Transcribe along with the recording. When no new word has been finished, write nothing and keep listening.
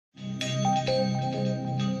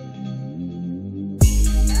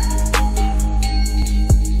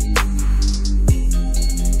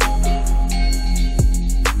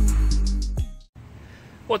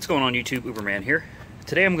What's going on YouTube? Uberman here.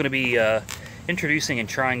 Today I'm going to be introducing and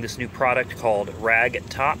trying this new product called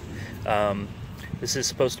RaggTopp. This is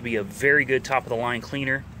supposed to be a very good top-of-the-line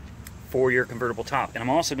cleaner for your convertible top. And I'm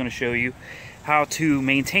also going to show you how to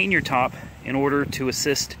maintain your top in order to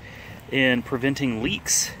assist in preventing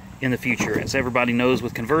leaks in the future. As everybody knows,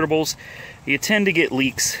 with convertibles, you tend to get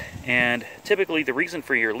leaks, and typically the reason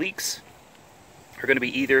for your leaks are going to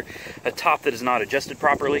be either a top that is not adjusted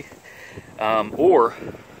properly, or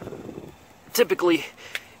typically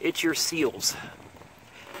it's your seals.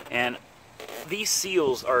 And these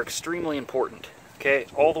seals are extremely important. Okay,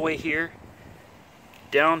 all the way here,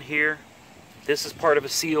 down here, this is part of a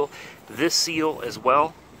seal, this seal as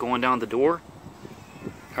well, going down the door.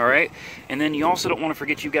 Alright, and then you also don't want to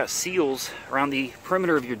forget you've got seals around the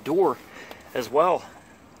perimeter of your door as well,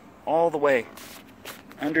 all the way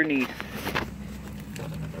underneath,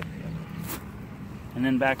 and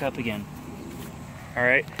then back up again.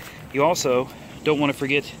 Alright, you also don't want to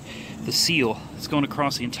forget the seal that's going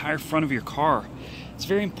across the entire front of your car. It's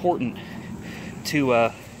very important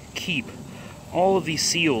to keep all of these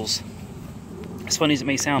seals, as funny as it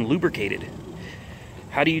may sound, lubricated.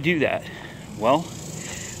 How do you do that? Well,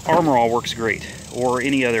 Armor All works great, or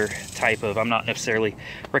any other type of, I'm not necessarily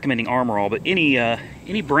recommending Armor All, but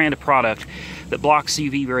any brand of product that blocks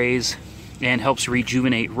UV rays and helps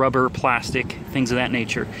rejuvenate rubber, plastic, things of that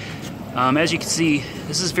nature. As you can see,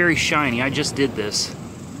 this is very shiny. I just did this.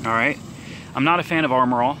 Alright, I'm not a fan of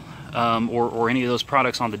Armor All or any of those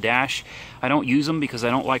products on the dash. I don't use them because I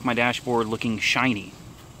don't like my dashboard looking shiny.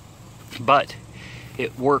 But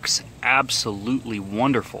it works absolutely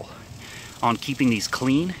wonderful on keeping these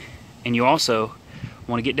clean. And you also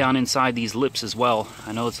want to get down inside these lips as well.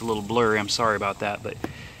 I know it's a little blurry, I'm sorry about that, but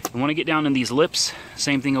you want to get down in these lips.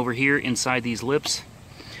 Same thing over here inside these lips.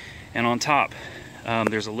 And on top,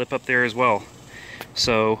 there's a lip up there as well.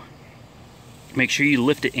 So make sure you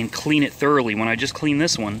lift it and clean it thoroughly. When I just cleaned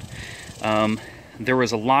this one, there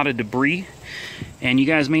was a lot of debris, and you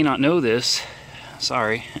guys may not know this.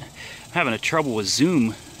 Sorry, I'm having a trouble with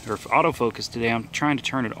zoom or autofocus today. I'm trying to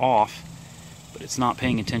turn it off, but it's not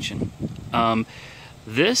paying attention.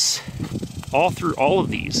 This, all through all of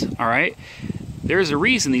these, all right, there's a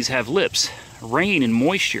reason these have lips. Rain and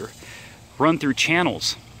moisture run through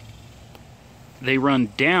channels. They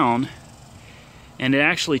run down, and it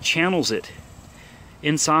actually channels it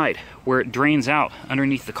inside where it drains out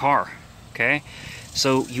underneath the car. Okay,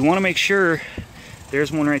 so you want to make sure,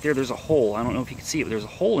 there's one right there, there's a hole. I don't know if you can see it, but there's a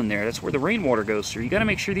hole in there. That's where the rainwater goes through. You got to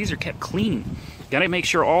make sure these are kept clean. You got to make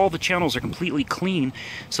sure all the channels are completely clean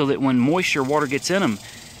so that when moisture, water gets in them,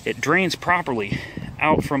 it drains properly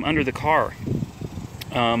out from under the car.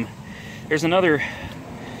 There's another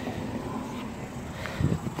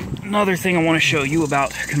thing I want to show you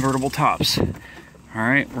about convertible tops.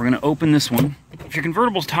 Alright, we're going to open this one. If your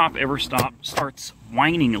convertible top ever starts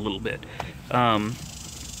whining a little bit, I'm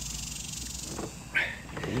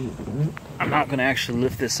not going to actually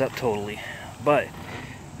lift this up totally, but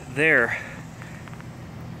there,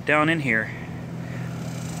 down in here,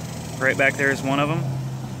 right back there is one of them.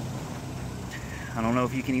 I don't know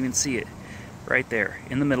if you can even see it. Right there,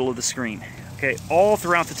 in the middle of the screen. Okay, all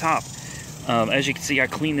throughout the top. As you can see, I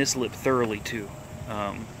cleaned this lip thoroughly too.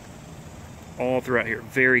 All throughout here,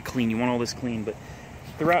 very clean. You want all this clean, but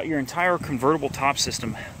throughout your entire convertible top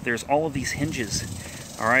system, there's all of these hinges.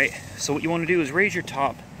 All right, so what you want to do is raise your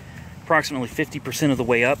top approximately 50% of the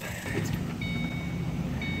way up.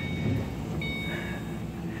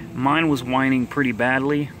 Mine was whining pretty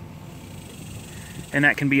badly, and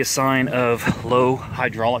that can be a sign of low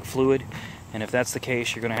hydraulic fluid. And if that's the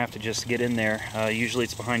case, you're going to have to just get in there. Usually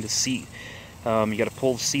it's behind the seat. You got to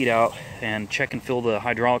pull the seat out and check and fill the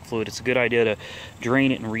hydraulic fluid. It's a good idea to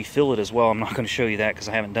drain it and refill it as well. I'm not going to show you that because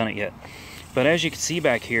I haven't done it yet. But as you can see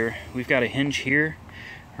back here, we've got a hinge here.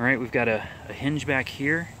 All right, we've got a hinge back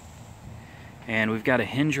here. And we've got a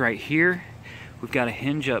hinge right here. We've got a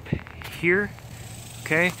hinge up here.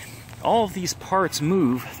 Okay, all of these parts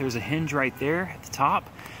move. There's a hinge right there at the top.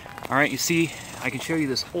 All right, you see, I can show you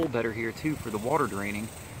this hole better here too for the water draining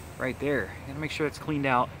right there. You gotta make sure it's cleaned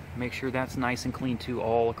out, make sure that's nice and clean too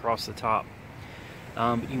all across the top.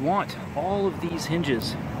 You want all of these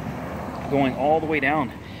hinges going all the way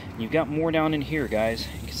down. You've got more down in here, guys.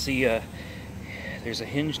 You can see there's a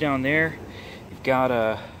hinge down there. You've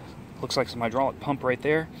got looks like some hydraulic pump right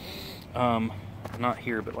there. Not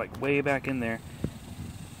here, but like way back in there.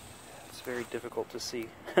 It's very difficult to see.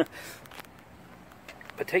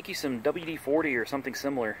 But take you some WD-40 or something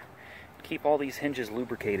similar. Keep all these hinges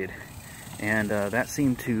lubricated. And that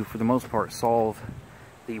seemed to, for the most part, solve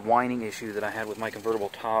the whining issue that I had with my convertible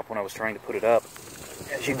top when I was trying to put it up.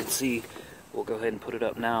 As you can see, we'll go ahead and put it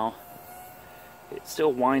up now. It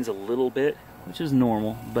still whines a little bit, which is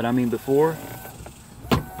normal, but I mean before,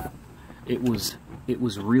 it was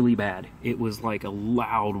really bad. It was like a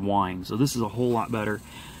loud whine, so this is a whole lot better.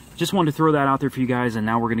 Just wanted to throw that out there for you guys, and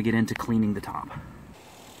now we're going to get into cleaning the top.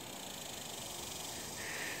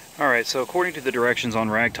 Alright, so according to the directions on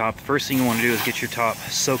RaggTopp, the first thing you want to do is get your top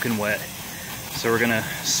soaking wet. So we're going to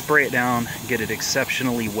spray it down, get it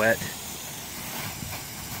exceptionally wet.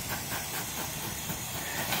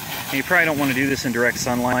 And you probably don't want to do this in direct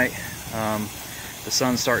sunlight. The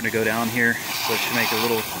sun's starting to go down here, so it should make it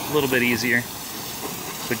a little bit easier.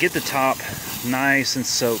 But get the top nice and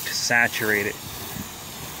soaked, saturated.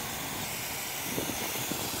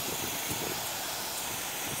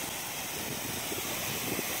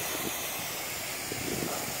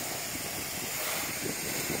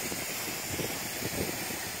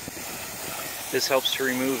 This helps to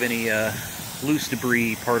remove any loose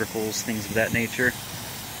debris, particles, things of that nature.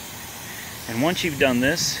 And once you've done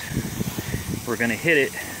this, we're going to hit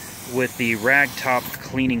it with the RaggTopp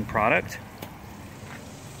cleaning product.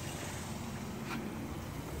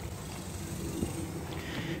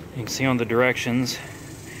 You can see on the directions,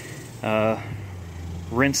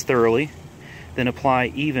 rinse thoroughly, then apply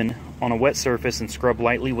even on a wet surface and scrub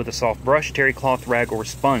lightly with a soft brush, terry cloth, rag, or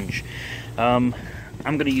sponge. I'm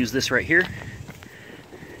going to use this right here.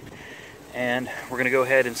 And we're going to go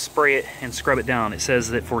ahead and spray it and scrub it down. It says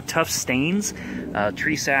that for tough stains,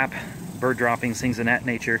 tree sap, bird droppings, things of that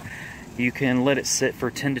nature, you can let it sit for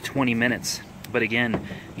 10 to 20 minutes. But again,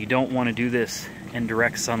 you don't want to do this in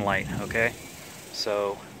direct sunlight, okay?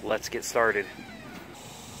 So let's get started.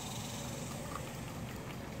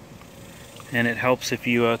 And it helps if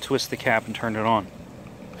you twist the cap and turn it on.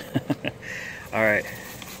 All right.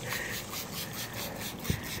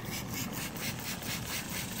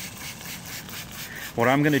 What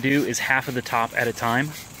I'm going to do is half of the top at a time.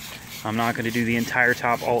 I'm not going to do the entire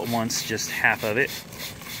top all at once, just half of it.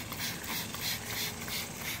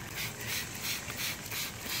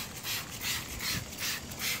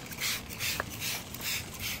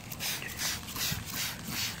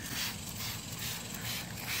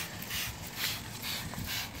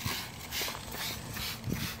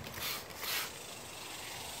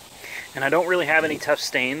 And I don't really have any tough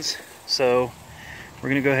stains, so we're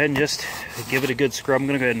going to go ahead and just give it a good scrub. I'm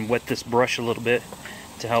going to go ahead and wet this brush a little bit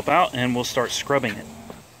to help out, and we'll start scrubbing it.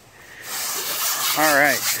 All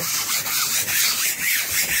right.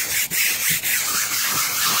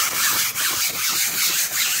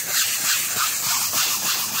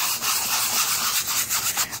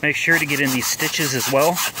 Make sure to get in these stitches as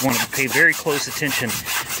well. You want to pay very close attention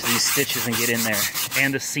to these stitches and get in there,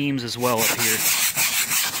 and the seams as well up here.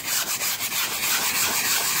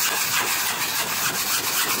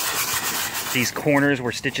 These corners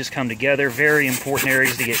where stitches come together, very important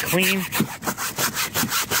areas to get clean.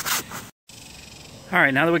 All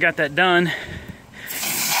right, now that we got that done,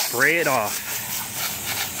 spray it off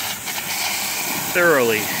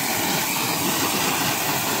thoroughly.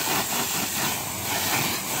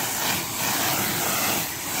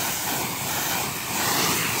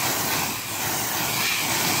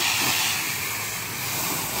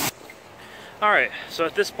 All right, so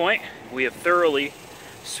at this point, we have thoroughly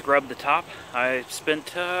scrub the top. I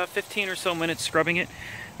spent 15 or so minutes scrubbing it,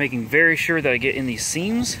 making very sure that I get in these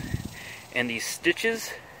seams and these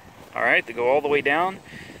stitches, all right, that go all the way down.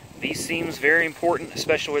 These seams, very important,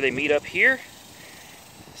 especially where they meet up here,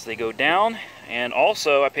 as they go down. And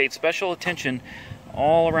also, I paid special attention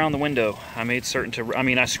all around the window. I made certain to,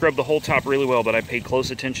 I scrubbed the whole top really well, but I paid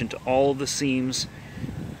close attention to all of the seams,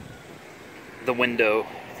 the window,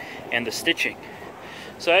 and the stitching.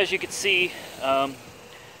 So as you can see,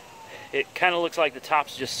 it kind of looks like the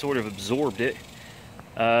top's just sort of absorbed it.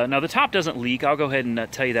 Now the top doesn't leak. I'll go ahead and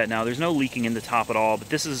tell you that now. There's no leaking in the top at all, but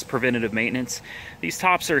this is preventative maintenance. These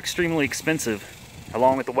tops are extremely expensive,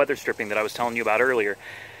 along with the weather stripping that I was telling you about earlier.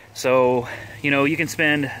 So, you know, you can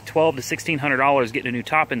spend $1,200 to $1,600 getting a new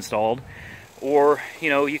top installed, or, you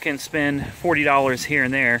know, you can spend $40 here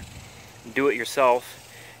and there, do it yourself,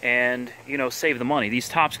 and, you know, save the money. These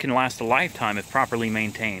tops can last a lifetime if properly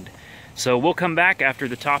maintained. So we'll come back after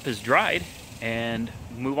the top is dried and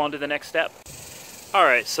move on to the next step.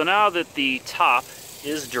 Alright, so now that the top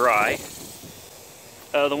is dry,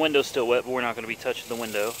 the window's still wet, but we're not going to be touching the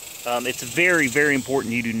window. It's very, very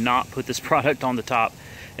important you do not put this product on the top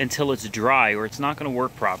until it's dry, or it's not going to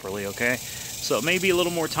work properly, okay? So it may be a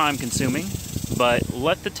little more time consuming, but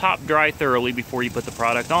let the top dry thoroughly before you put the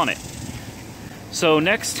product on it. So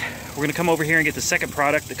next, we're going to come over here and get the second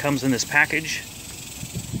product that comes in this package,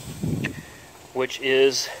 which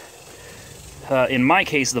is in my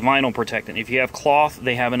case, the vinyl protectant. If you have cloth,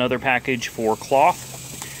 they have another package for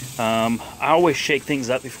cloth. I always shake things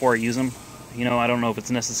up before I use them. You know, I don't know if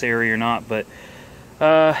it's necessary or not, but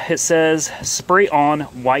it says, spray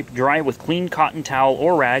on, wipe dry with clean cotton towel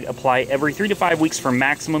or rag, apply every 3 to 5 weeks for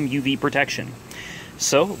maximum UV protection.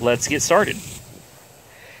 So, let's get started.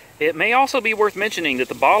 It may also be worth mentioning that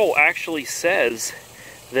the bottle actually says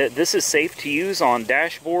that this is safe to use on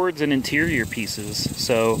dashboards and interior pieces,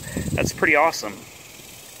 so that's pretty awesome.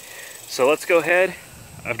 So let's go ahead.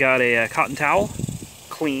 I've got a cotton towel,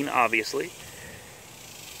 clean obviously.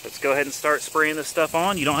 Let's go ahead and start spraying this stuff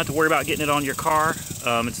on. You don't have to worry about getting it on your car.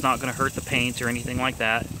 It's not going to hurt the paint or anything like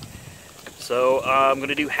that. So I'm going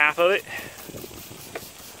to do half of it.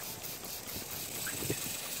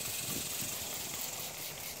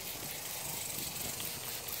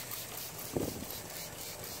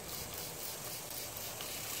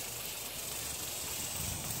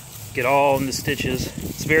 Get all in the stitches.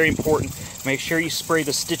 It's very important. Make sure you spray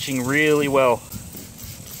the stitching really well.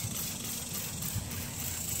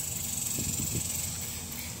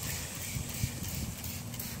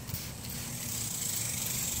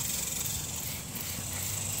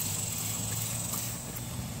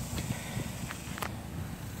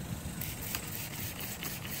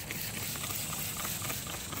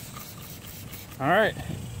 All right,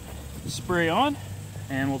 spray on,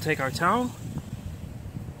 and we'll take our towel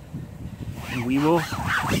and we will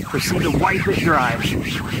proceed to wipe it dry.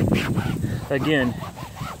 Again,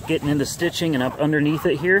 getting into stitching and up underneath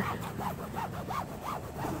it here.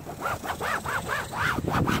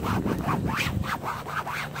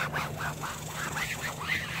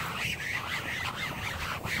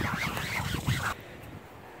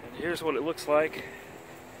 And here's what it looks like.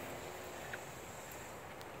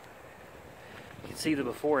 You can see the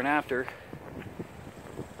before and after.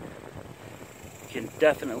 You can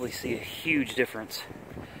definitely see a huge difference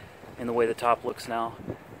in the way the top looks now.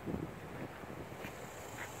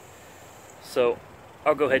 So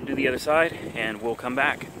I'll go ahead and do the other side and we'll come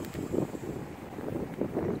back.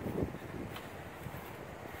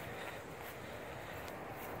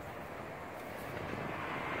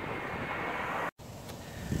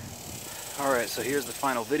 Alright, so here's the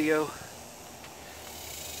final video.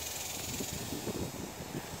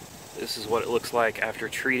 This is what it looks like after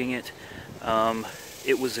treating it.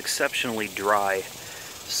 It was exceptionally dry,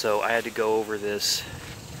 so I had to go over this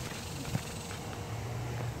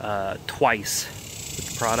twice with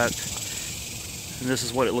the product. And this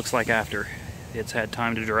is what it looks like after it's had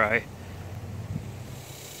time to dry.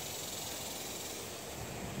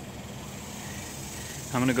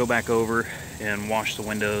 I'm going to go back over and wash the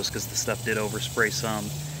windows because the stuff did overspray some.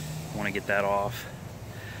 I want to get that off.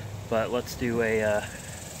 But let's do a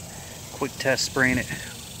quick test spraying it.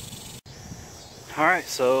 Alright,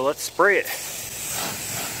 so let's spray it.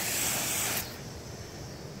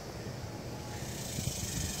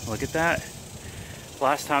 Look at that.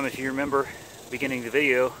 Last time, if you remember, beginning of the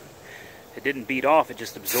video, it didn't beat off, it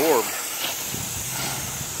just absorbed.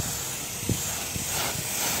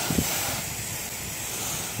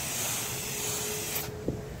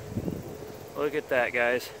 Look at that,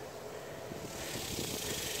 guys.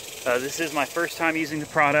 This is my first time using the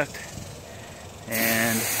product,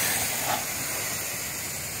 and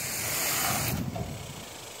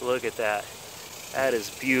look at that. That is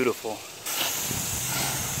beautiful.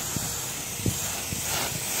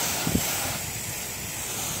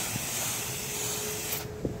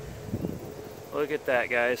 Look at that,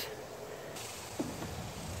 guys.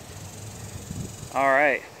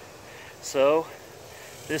 Alright, so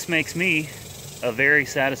this makes me a very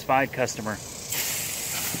satisfied customer.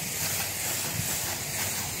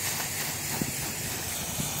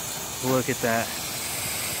 Look at that.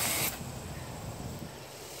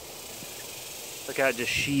 Look how it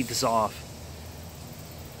just sheathes off.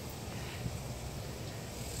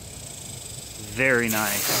 Very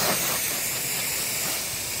nice.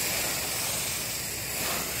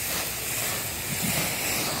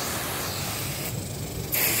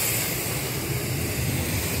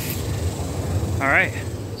 Alright,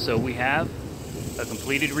 so we have a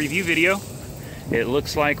completed review video. It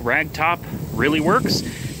looks like RaggTopp really works.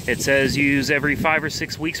 It says use every 5 or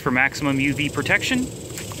 6 weeks for maximum UV protection,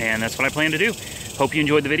 and that's what I plan to do. Hope you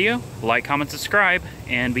enjoyed the video. Like, comment, subscribe,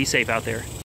 and be safe out there.